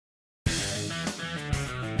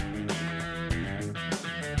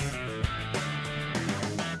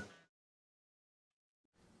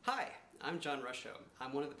I'm John Rusho.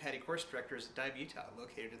 I'm one of the PADI course directors at Dive Utah,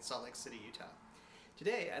 located in Salt Lake City, Utah.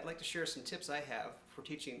 Today, I'd like to share some tips I have for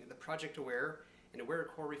teaching the Project Aware and Aware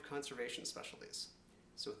Coral Reef Conservation specialties.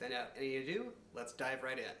 So without any ado, let's dive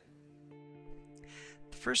right in.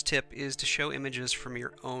 The first tip is to show images from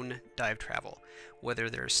your own dive travel, whether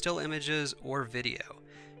they're still images or video.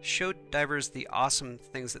 Show divers the awesome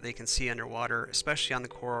things that they can see underwater, especially on the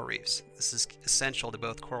coral reefs. This is essential to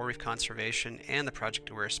both coral reef conservation and the Project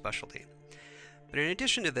Aware specialty. But in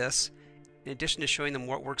addition to this, in addition to showing them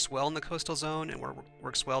what works well in the coastal zone and what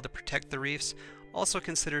works well to protect the reefs, also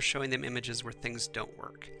consider showing them images where things don't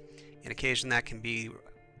work. On occasion that can be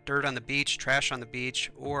dirt on the beach, trash on the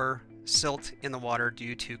beach, or silt in the water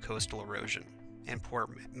due to coastal erosion and poor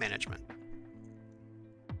management.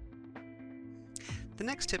 The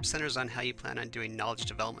next tip centers on how you plan on doing knowledge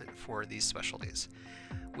development for these specialties.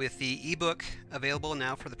 With the ebook available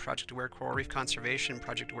now for the Project Aware Coral Reef Conservation and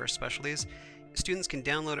Project Aware specialties, students can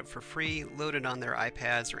download it for free, load it on their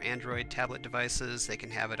iPads or Android tablet devices. They can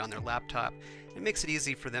have it on their laptop. It makes it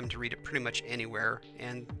easy for them to read it pretty much anywhere,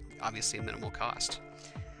 and obviously a minimal cost.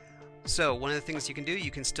 So one of the things you can do,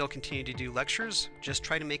 you can still continue to do lectures, just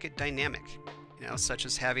try to make it dynamic. Such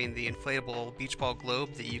as having the inflatable beach ball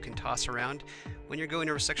globe that you can toss around when you're going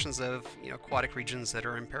over sections of aquatic regions that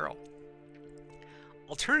are in peril.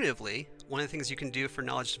 Alternatively, one of the things you can do for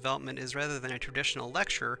knowledge development is, rather than a traditional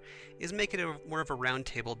lecture, is make it more of a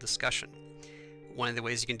roundtable discussion. One of the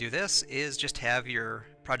ways you can do this is just have your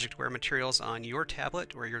Project Aware materials on your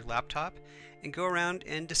tablet or your laptop and go around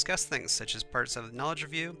and discuss things such as parts of the knowledge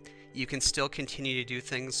review. You can still continue to do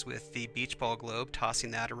things with the beach ball globe, tossing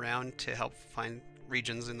that around to help find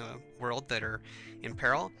regions in the world that are in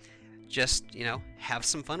peril. Just, have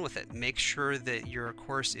some fun with it. Make sure that your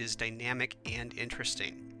course is dynamic and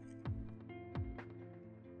interesting.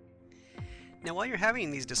 Now, while you're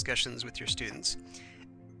having these discussions with your students,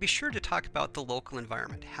 be sure to talk about the local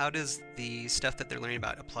environment. How does the stuff that they're learning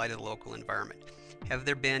about apply to the local environment? Have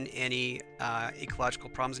there been any ecological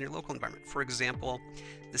problems in your local environment? For example,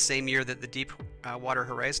 the same year that the Deepwater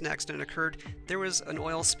Horizon accident occurred, there was an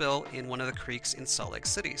oil spill in one of the creeks in Salt Lake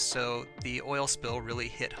City. So the oil spill really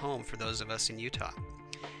hit home for those of us in Utah.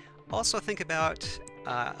 Also think about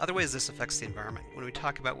other ways this affects the environment. When we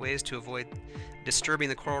talk about ways to avoid disturbing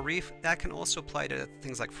the coral reef, that can also apply to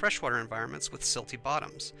things like freshwater environments with silty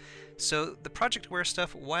bottoms. So the Project Aware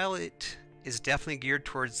stuff, while it is definitely geared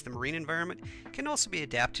towards the marine environment, can also be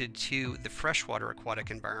adapted to the freshwater aquatic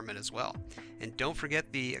environment as well. And don't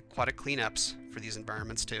forget the aquatic cleanups for these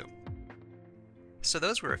environments too. So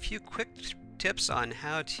those were a few quick tips on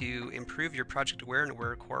how to improve your Project Aware and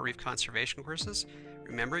Aware Coral Reef Conservation courses.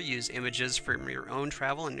 Remember, use images from your own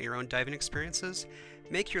travel and your own diving experiences.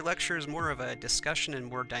 Make your lectures more of a discussion and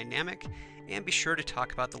more dynamic, and be sure to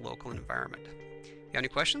talk about the local environment. If you have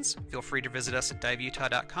any questions, feel free to visit us at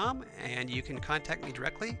diveutah.com, and you can contact me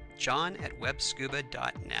directly,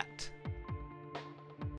 john@webscuba.net.